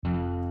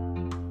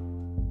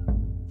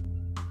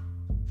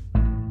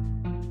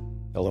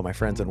Hello, my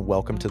friends, and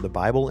welcome to the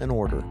Bible in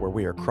Order, where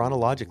we are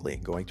chronologically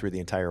going through the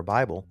entire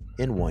Bible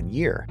in 1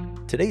 year.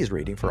 Today's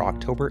reading for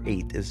October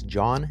 8th is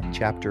John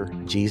chapter.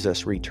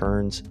 Jesus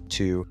returns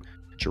to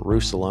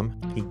Jerusalem.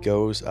 He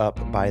goes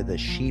up by the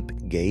sheep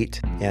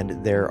gate,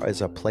 and there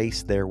is a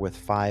place there with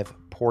 5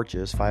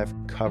 porches, 5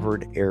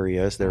 covered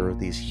areas. There are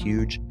these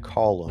huge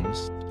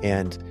columns,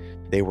 and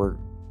they were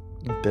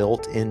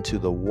built into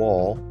the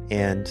wall,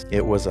 and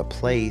it was a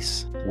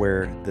place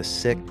where the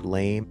sick,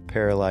 lame,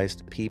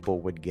 paralyzed people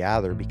would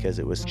gather because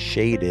it was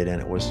shaded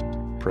and it was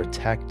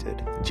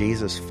protected.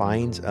 Jesus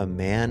finds a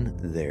man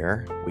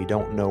there. We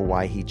don't know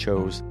why he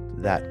chose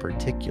that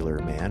particular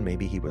man.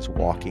 Maybe he was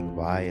walking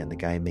by and the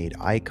guy made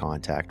eye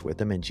contact with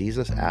him, and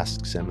Jesus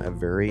asks him a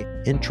very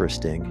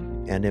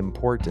interesting and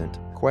important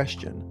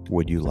question.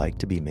 Would you like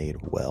to be made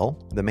well?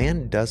 The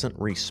man doesn't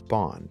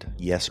respond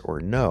yes or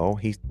no.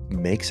 He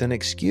makes an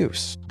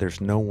excuse. There's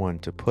no one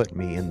to put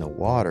me in the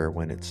water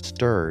when it's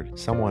stirred.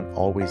 Someone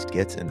always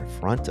gets in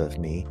front of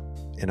me.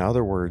 In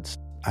other words,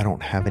 I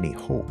don't have any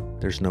hope.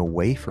 There's no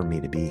way for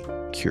me to be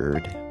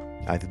cured.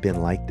 I've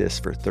been like this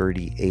for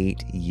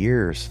 38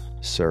 years,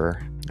 sir.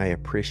 I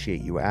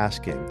appreciate you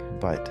asking,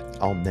 but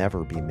I'll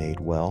never be made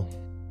well.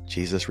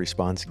 Jesus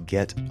responds,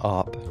 "Get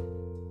up,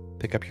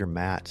 pick up your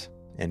mat,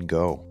 and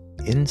go."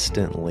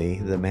 Instantly,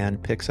 the man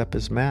picks up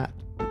his mat.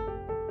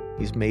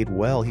 He's made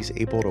well. He's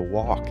able to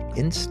walk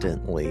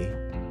instantly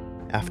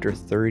after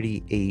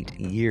 38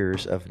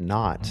 years of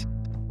not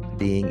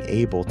being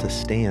able to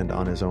stand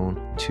on his own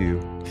 2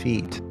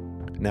 feet.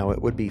 Now,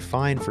 it would be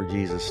fine for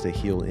Jesus to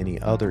heal any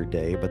other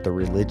day, but the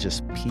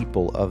religious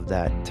people of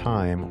that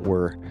time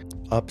were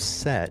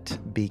upset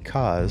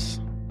because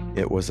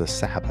it was a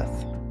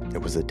Sabbath.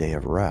 It was a day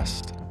of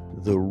rest.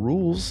 The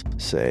rules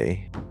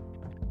say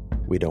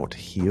we don't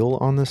heal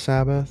on the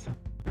Sabbath.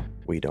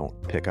 We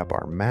don't pick up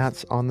our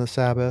mats on the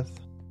Sabbath.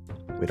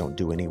 We don't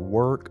do any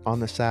work on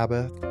the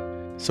Sabbath.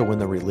 So when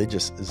the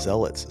religious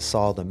zealots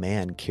saw the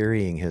man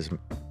carrying his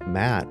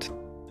mat,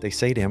 they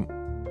say to him,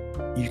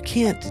 "You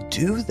can't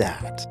do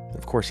that."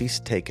 Of course, he's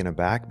taken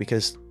aback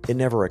because it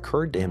never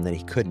occurred to him that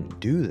he couldn't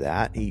do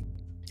that. He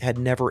had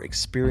never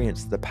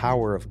experienced the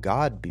power of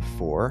God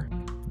before.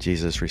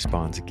 Jesus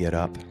responds, "Get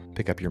up,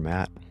 pick up your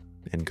mat,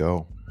 and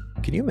go."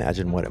 Can you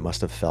imagine what it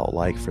must have felt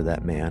like for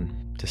that man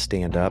to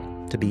stand up,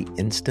 to be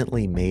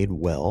instantly made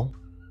well,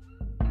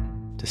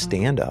 to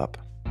stand up?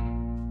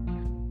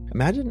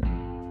 Imagine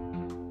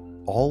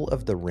all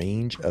of the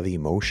range of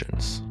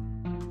emotions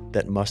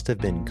that must have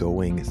been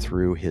going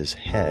through his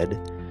head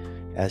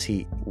as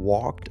he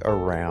walked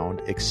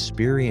around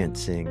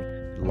experiencing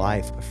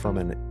life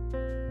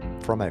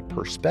from a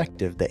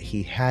perspective that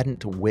he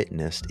hadn't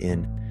witnessed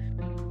in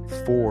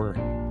 4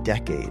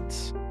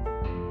 decades.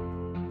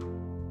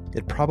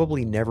 It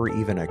probably never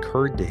even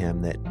occurred to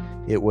him that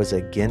it was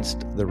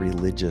against the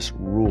religious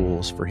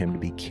rules for him to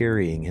be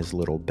carrying his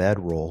little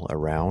bedroll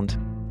around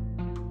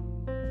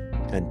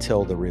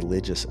until the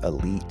religious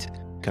elite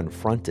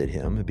confronted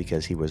him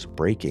because he was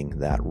breaking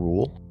that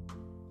rule.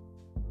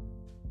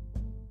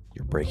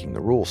 "You're breaking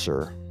the rule,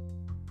 sir."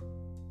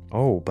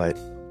 "Oh, but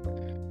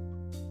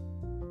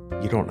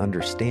you don't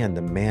understand.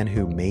 The man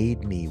who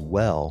made me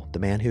well, the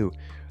man who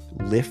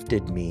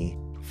lifted me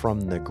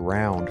from the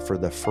ground for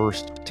the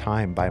first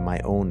time by my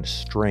own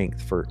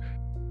strength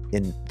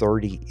in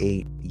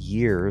 38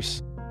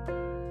 years,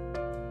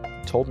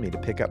 told me to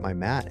pick up my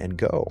mat and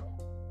go."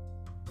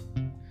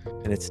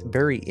 And it's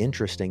very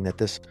interesting that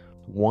this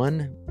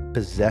one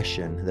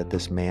possession that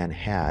this man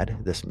had,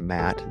 this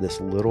mat, this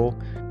little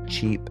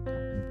cheap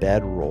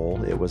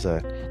bedroll, it was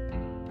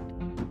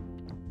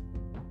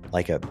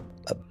like a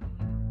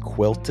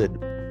quilted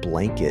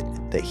blanket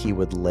that he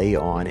would lay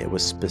on. It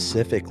was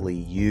specifically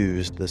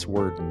used, this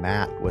word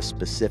mat was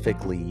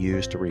specifically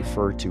used to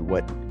refer to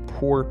what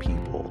poor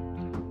people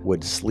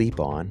would sleep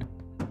on.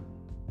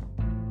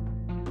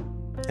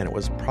 And it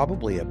was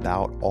probably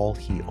about all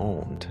he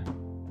owned.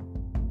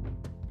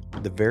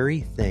 The very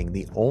thing,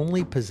 the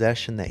only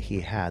possession that he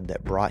had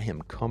that brought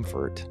him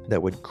comfort,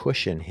 that would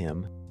cushion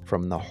him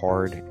from the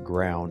hard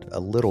ground a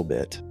little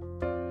bit,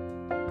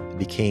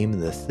 became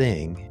the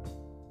thing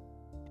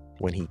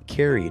when he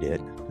carried it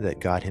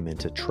that got him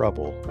into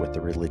trouble with the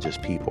religious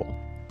people.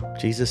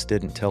 Jesus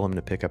didn't tell him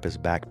to pick up his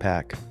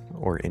backpack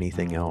or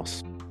anything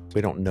else. We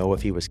don't know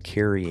if he was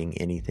carrying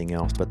anything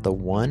else, but the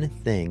one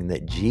thing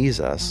that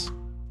Jesus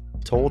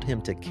told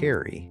him to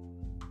carry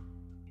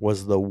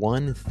was the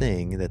one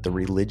thing that the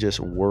religious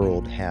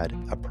world had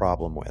a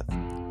problem with.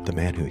 "The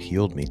man who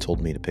healed me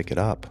told me to pick it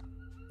up.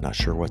 Not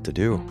sure what to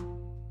do."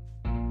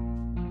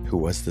 Who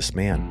was this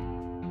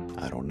man?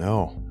 I don't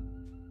know.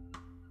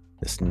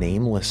 This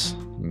nameless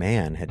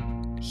man had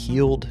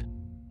healed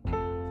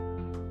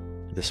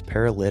this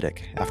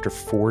paralytic after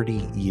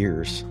 40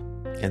 years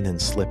and then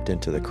slipped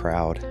into the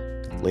crowd.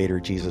 Later,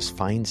 Jesus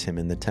finds him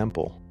in the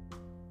temple.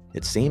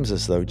 It seems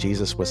as though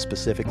Jesus was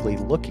specifically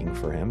looking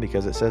for him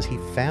because it says he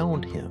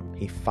found him.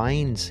 He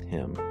finds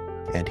him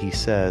and he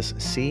says,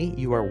 "See,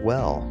 you are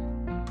well.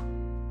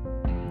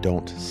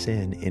 Don't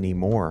sin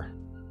anymore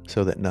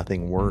so that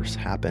nothing worse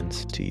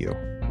happens to you."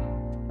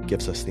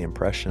 gives us the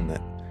impression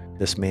that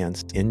this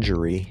man's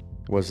injury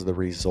was the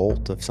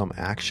result of some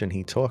action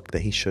he took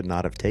that he should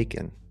not have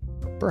taken.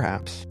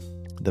 Perhaps.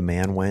 The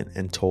man went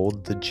and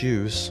told the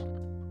Jews,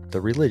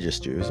 the religious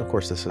Jews, of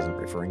course this isn't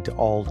referring to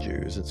all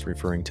Jews, it's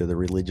referring to the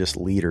religious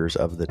leaders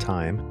of the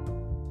time.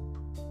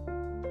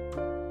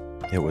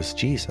 It was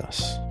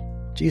Jesus.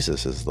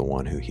 Jesus is the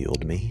one who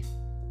healed me.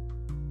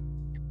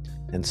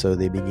 And so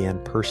they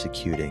began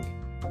persecuting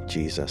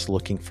Jesus,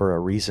 looking for a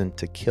reason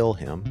to kill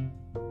him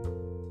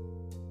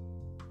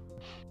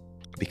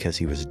because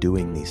he was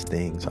doing these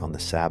things on the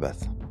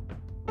Sabbath.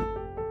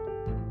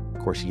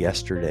 Of course,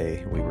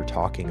 yesterday we were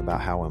talking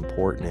about how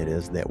important it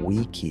is that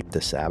we keep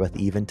the Sabbath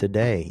even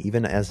today,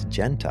 even as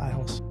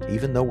Gentiles.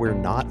 Even though we're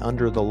not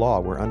under the law,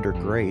 we're under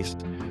grace.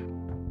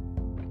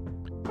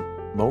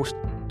 Most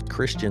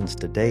Christians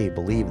today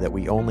believe that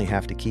we only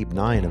have to keep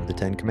 9 of the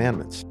 10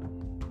 commandments.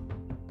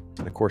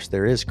 And of course,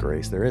 there is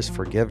grace, there is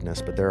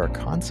forgiveness, but there are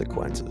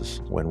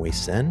consequences when we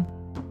sin.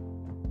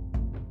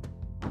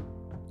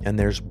 And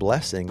there's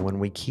blessing when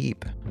we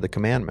keep the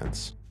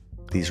commandments.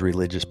 These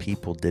religious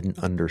people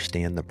didn't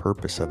understand the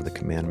purpose of the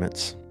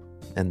commandments,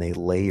 and they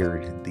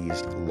layered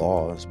these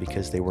laws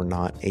because they were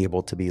not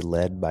able to be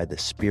led by the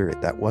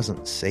Spirit. That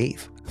wasn't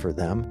safe for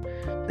them.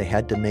 They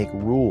had to make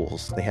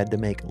rules. They had to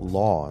make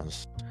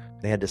laws.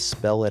 They had to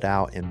spell it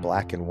out in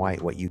black and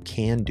white, what you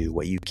can do,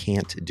 what you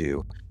can't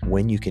do,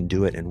 when you can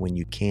do it and when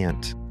you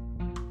can't.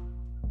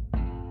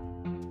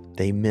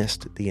 They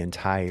missed the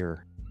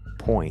entire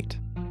point.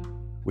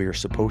 We are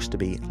supposed to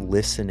be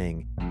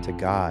listening to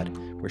God.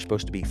 We're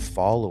supposed to be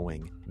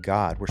following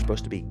God. We're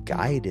supposed to be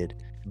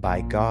guided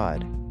by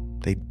God.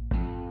 They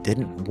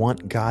didn't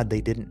want God.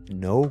 They didn't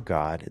know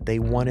God. They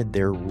wanted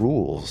their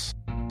rules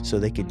so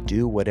they could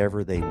do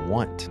whatever they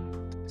want.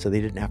 So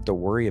they didn't have to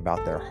worry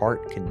about their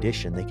heart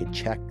condition. They could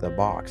check the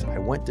box. I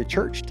went to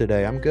church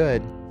today. I'm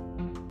good.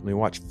 Let me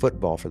watch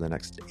football for the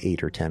next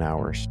 8 or 10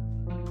 hours.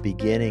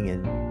 Beginning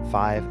in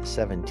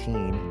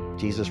 5:17,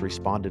 Jesus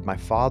responded, "My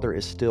Father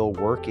is still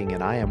working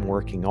and I am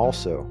working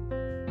also."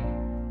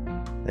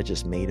 That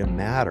just made him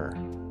matter.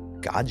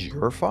 God's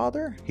your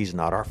Father? He's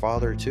not our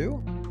Father too?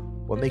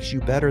 What makes you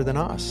better than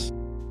us?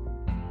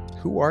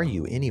 Who are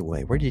you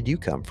anyway? Where did you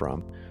come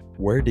from?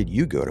 Where did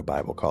you go to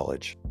Bible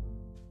college?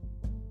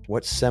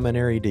 What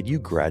seminary did you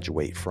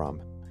graduate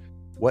from?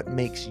 What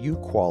makes you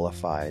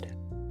qualified?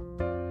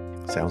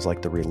 Sounds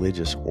like the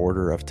religious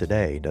order of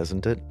today,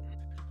 doesn't it?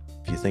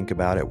 If you think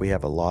about it, we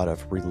have a lot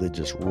of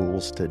religious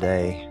rules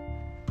today.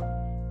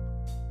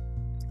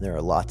 There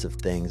are lots of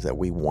things that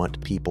we want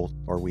people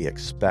or we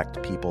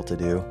expect people to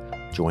do.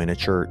 Join a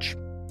church.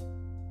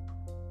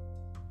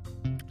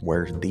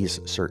 Wear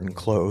these certain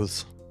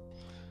clothes.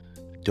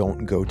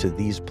 Don't go to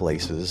these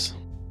places.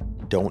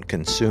 Don't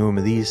consume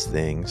these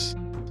things.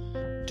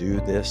 Do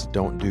this,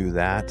 don't do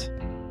that.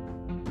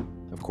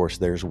 Of course,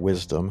 there's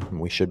wisdom, and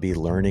we should be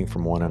learning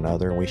from one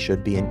another, and we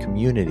should be in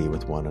community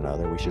with one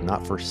another. We should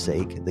not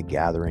forsake the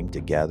gathering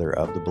together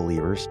of the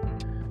believers.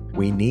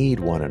 We need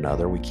one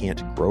another. We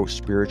can't grow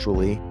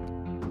spiritually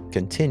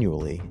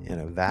continually in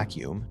a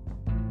vacuum,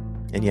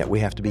 and yet we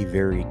have to be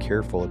very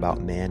careful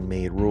about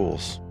man-made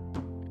rules.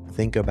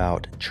 Think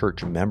about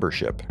church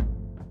membership.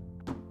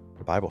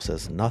 The Bible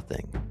says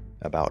nothing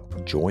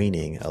about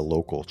joining a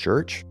local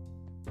church.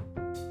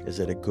 Is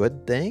it a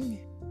good thing?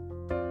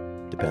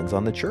 Depends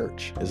on the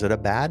church. Is it a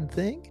bad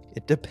thing?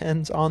 It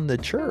depends on the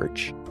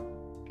church.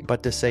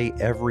 But to say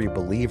every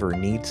believer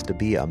needs to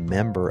be a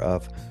member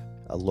of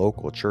a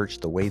local church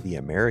the way the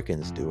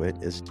Americans do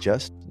it is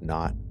just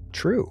not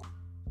true.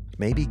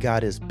 Maybe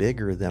God is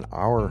bigger than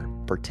our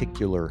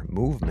particular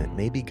movement.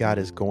 Maybe God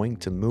is going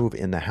to move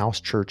in the house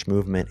church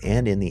movement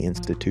and in the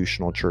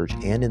institutional church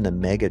and in the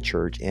mega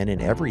church and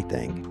in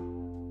everything.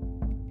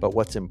 But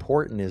what's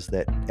important is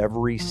that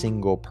every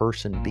single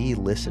person be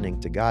listening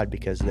to God,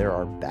 because there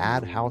are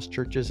bad house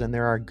churches and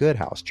there are good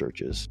house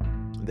churches.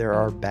 There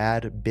are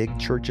bad big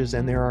churches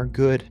and there are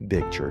good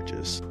big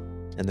churches.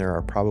 And there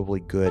are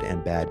probably good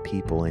and bad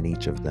people in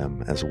each of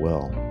them as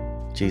well.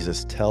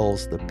 Jesus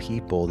tells the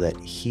people that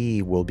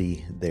he will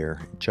be their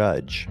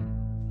judge,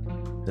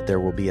 that there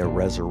will be a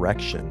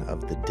resurrection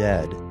of the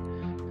dead.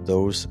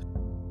 Those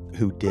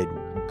who did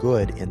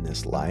good in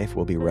this life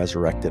will be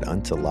resurrected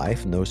unto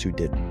life, and those who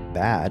did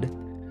bad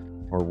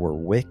or were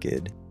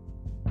wicked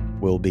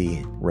will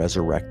be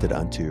resurrected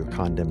unto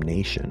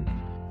condemnation.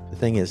 The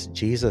thing is,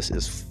 Jesus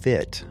is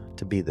fit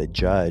to be the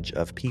judge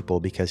of people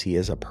because he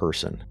is a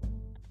person.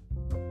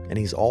 And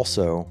he's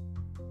also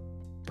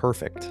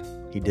perfect.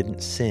 He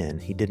didn't sin.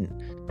 He didn't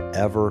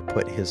ever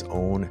put his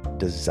own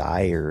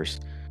desires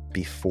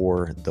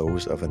before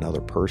those of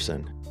another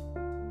person.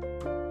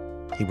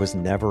 He was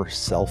never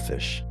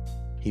selfish.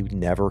 He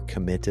never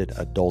committed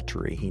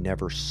adultery. He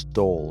never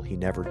stole. He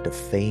never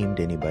defamed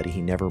anybody.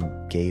 He never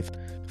gave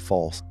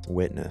false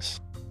witness.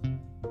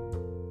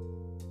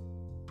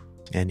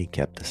 And he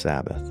kept the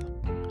Sabbath.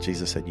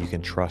 Jesus said, "You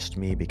can trust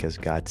me because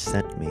God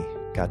sent me.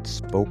 God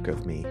spoke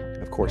of me."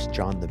 Of course,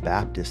 John the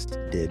Baptist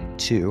did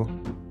too.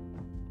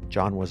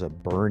 John was a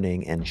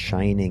burning and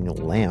shining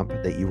lamp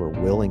that you were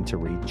willing to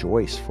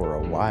rejoice for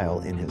a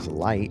while in his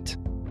light.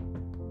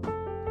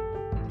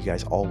 You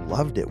guys all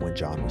loved it when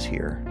John was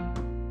here.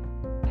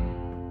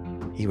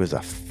 He was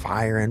a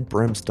fire and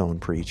brimstone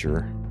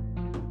preacher.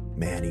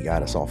 Man, he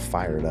got us all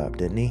fired up,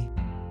 didn't he?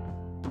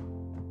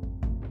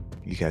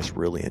 You guys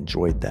really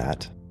enjoyed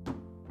that.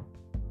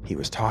 He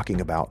was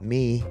talking about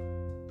me.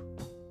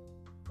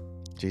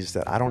 Jesus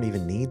said, I don't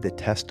even need the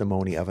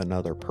testimony of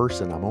another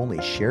person. I'm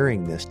only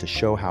sharing this to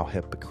show how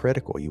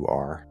hypocritical you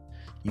are.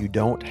 You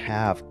don't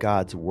have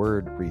God's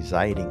word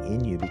residing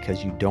in you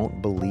because you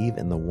don't believe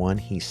in the one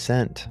he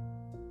sent.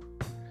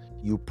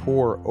 You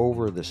pore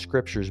over the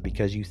scriptures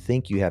because you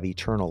think you have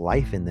eternal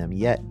life in them,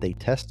 yet they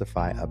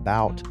testify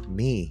about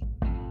me.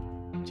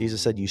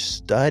 Jesus said, you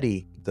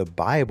study the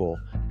Bible,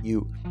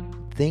 you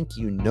think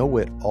you know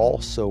it all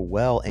so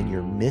well, and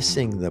you're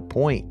missing the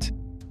point.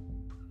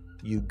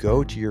 You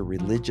go to your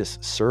religious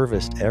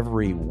service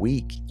every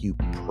week, you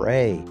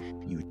pray,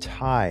 you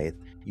tithe,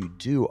 you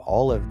do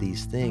all of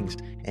these things,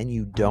 and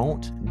you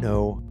don't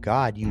know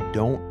God. You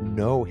don't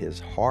know his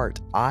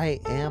heart. I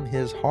am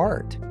his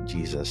heart,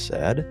 Jesus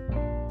said.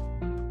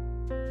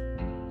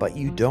 But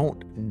you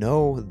don't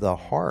know the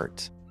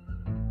heart.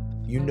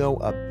 You know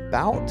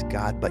about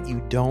God, but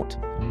you don't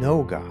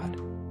know God.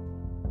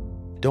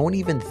 Don't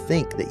even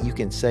think that you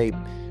can say,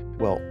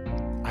 well,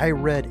 I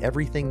read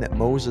everything that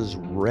Moses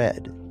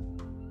read.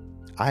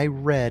 I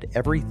read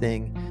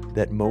everything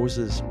that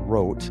Moses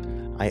wrote.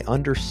 I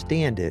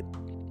understand it,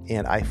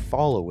 and I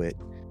follow it.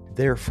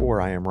 Therefore,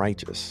 I am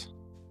righteous.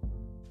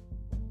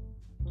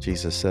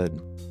 Jesus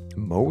said,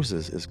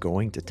 Moses is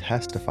going to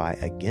testify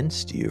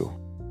against you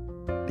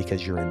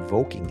because you're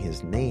invoking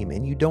his name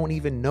and you don't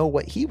even know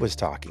what he was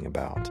talking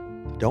about.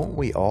 Don't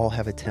we all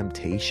have a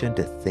temptation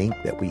to think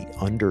that we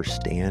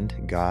understand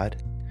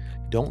God?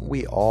 Don't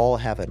we all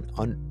have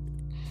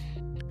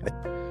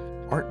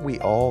aren't we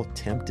all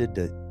tempted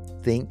to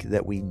think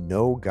that we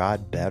know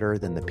God better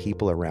than the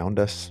people around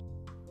us?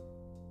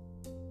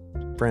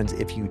 Friends,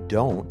 if you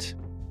don't,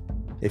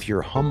 if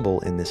you're humble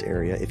in this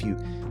area, if you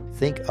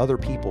think other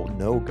people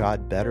know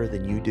God better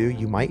than you do,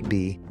 you might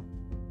be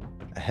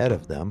ahead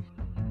of them.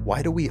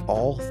 Why do we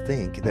all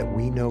think that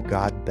we know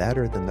God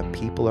better than the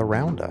people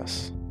around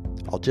us?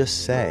 I'll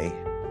just say,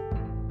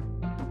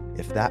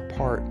 if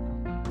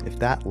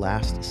that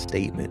last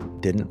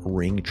statement didn't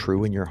ring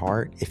true in your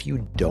heart, if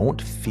you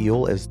don't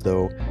feel as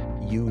though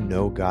you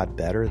know God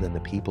better than the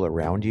people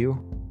around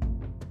you,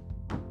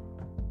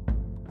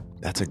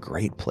 that's a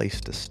great place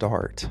to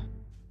start.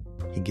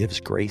 He gives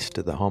grace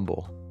to the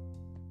humble.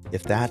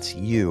 If that's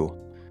you,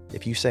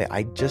 if you say,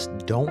 I just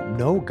don't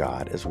know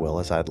God as well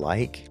as I'd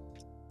like,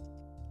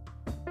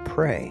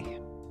 pray.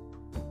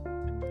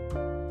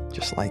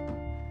 Just like,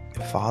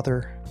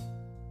 Father,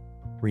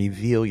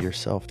 reveal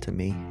yourself to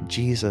me.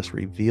 Jesus,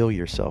 reveal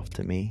yourself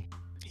to me.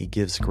 He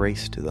gives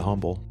grace to the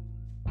humble.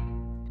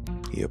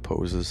 He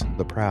opposes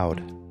the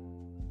proud.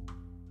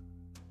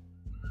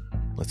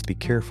 Let's be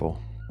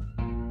careful.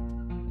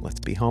 Let's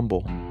be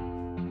humble.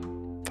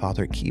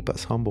 Father, keep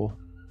us humble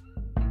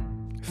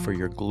for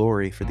your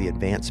glory, for the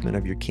advancement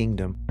of your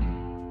kingdom.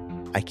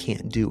 I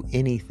can't do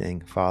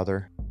anything,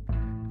 Father.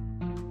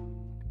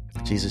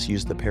 Jesus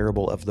used the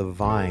parable of the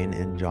vine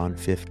in John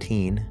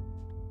 15.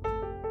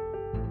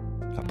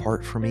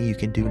 Apart from me, you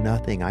can do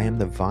nothing. I am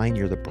the vine,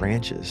 you're the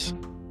branches.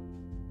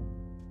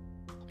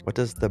 What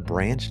does the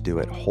branch do?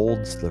 It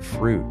holds the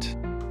fruit.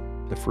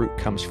 The fruit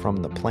comes from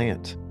the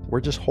plant.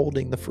 We're just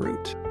holding the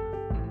fruit.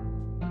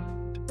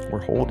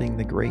 We're holding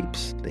the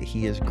grapes that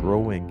he is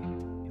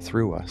growing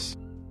through us.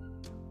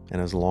 And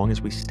as long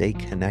as we stay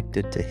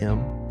connected to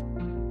him,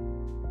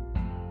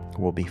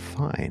 we'll be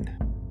fine.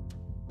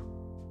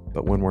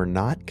 But when we're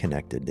not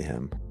connected to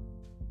him,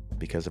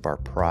 because of our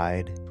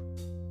pride,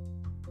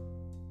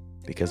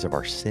 because of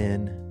our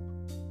sin,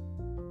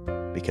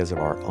 because of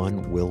our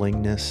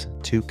unwillingness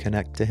to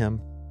connect to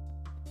him,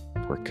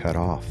 we're cut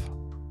off.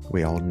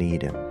 We all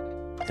need him.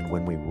 And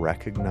when we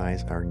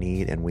recognize our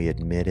need and we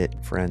admit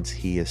it, friends,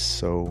 he is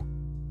so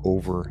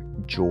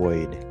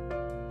overjoyed.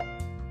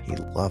 He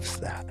loves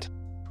that.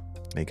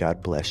 May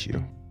God bless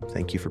you.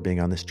 Thank you for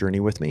being on this journey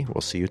with me.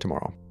 We'll see you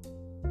tomorrow.